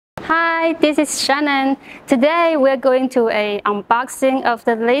Hi, this is Shannon. Today we're going to an unboxing of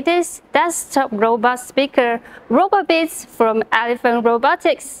the latest desktop robot speaker, roboBeats from Elephant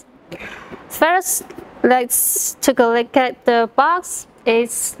Robotics. First, let's take a look at the box.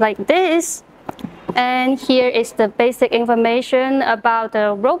 It's like this. And here is the basic information about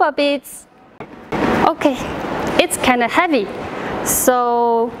the roboBeats. Okay, it's kind of heavy.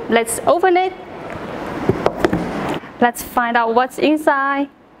 So let's open it. Let's find out what's inside.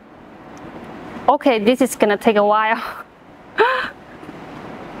 Okay, this is gonna take a while.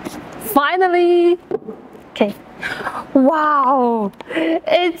 Finally! Okay. Wow!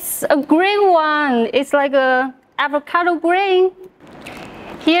 It's a green one. It's like a avocado green.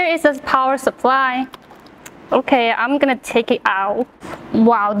 Here is a power supply. Okay, I'm gonna take it out.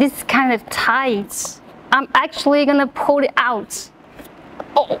 Wow, this is kind of tight. I'm actually gonna pull it out.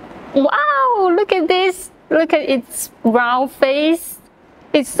 Oh, wow! Look at this. Look at its round face.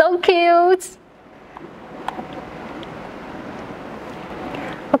 It's so cute.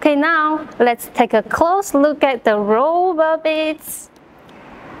 Okay, now let's take a close look at the roboBeats.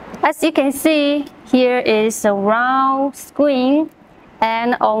 As you can see, here is a round screen,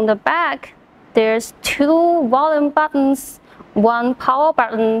 and on the back there's two volume buttons, one power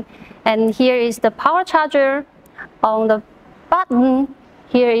button, and here is the power charger. On the button,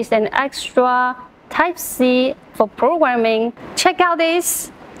 here is an extra Type-C for programming. Check out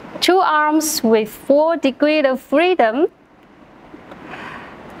this, two arms with 4 degrees of freedom.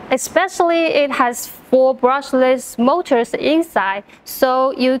 Especially it has 4 brushless motors inside,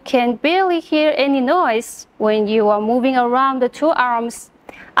 so you can barely hear any noise when you are moving around the two arms,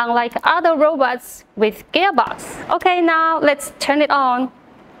 unlike other robots with gearbox. Okay, now let's turn it on.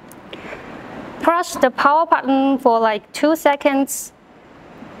 Press the power button for like 2 seconds.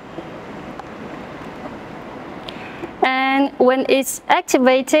 And when it's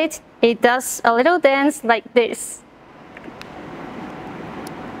activated, it does a little dance like this.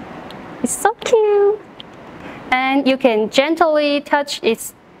 It's so cute. And you can gently touch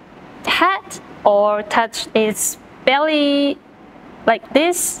its head or touch its belly like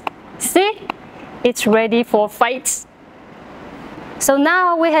this. See? It's ready for fight. So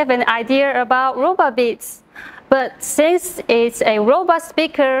now we have an idea about roboBeats. But since it's a robot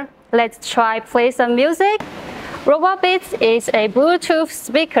speaker, let's try play some music. roboBeats is a Bluetooth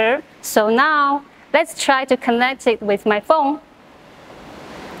speaker. So now let's try to connect it with my phone.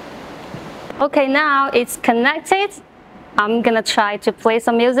 Okay, now it's connected. I'm gonna try to play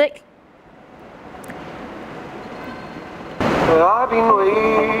some music. I've been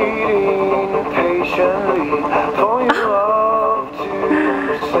waiting patiently for your love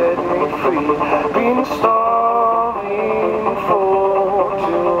to set me free. Been starving for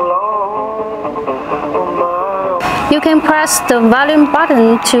too long on my own. You can press the volume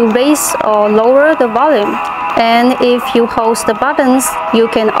button to raise or lower the volume. And if you hold the buttons, you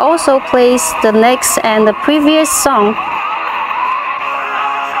can also place the next and the previous song.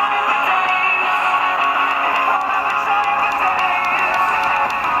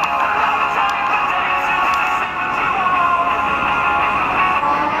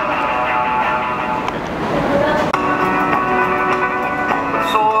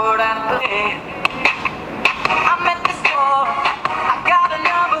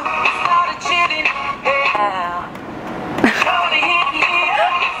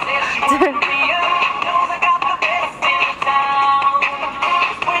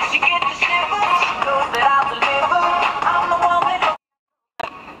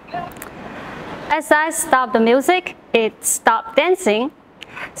 As I stopped the music, it stopped dancing.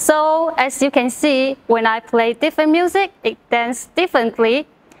 So as you can see, when I play different music, it dances differently.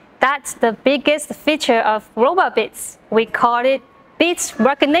 That's the biggest feature of roboBeats. We call it beats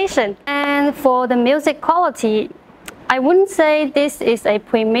recognition. And for the music quality, I wouldn't say this is a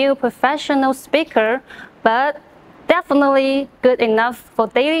premier professional speaker, but definitely good enough for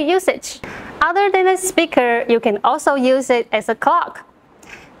daily usage. Other than a speaker, you can also use it as a clock.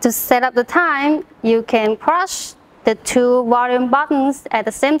 To set up the time, you can push the 2 volume buttons at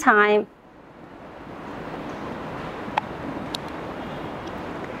the same time.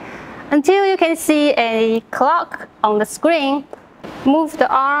 Until you can see a clock on the screen, move the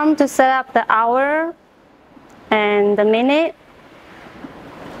arm to set up the hour and the minute.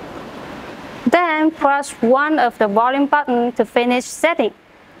 Then press one of the volume buttons to finish setting.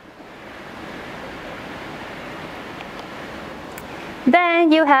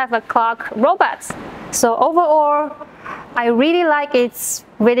 Then you have a clock robot. So overall, I really like it's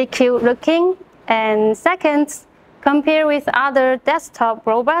really cute looking. And second, compared with other desktop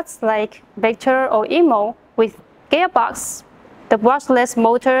robots like Vector or Emo with gearbox, The brushless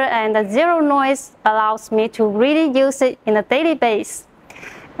motor and the zero noise allows me to really use it in a daily basis.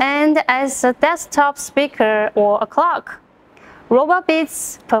 And as a desktop speaker or a clock,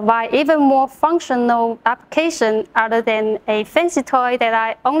 RoboBeats provide even more functional application other than a fancy toy that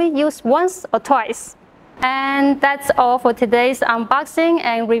I only use once or twice. And that's all for today's unboxing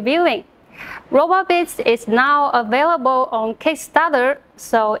and reviewing. RoboBeats is now available on Kickstarter,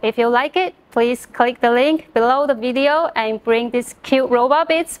 so if you like it, please click the link below the video and bring this cute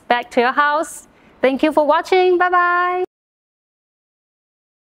RoboBeats back to your house. Thank you for watching. Bye bye!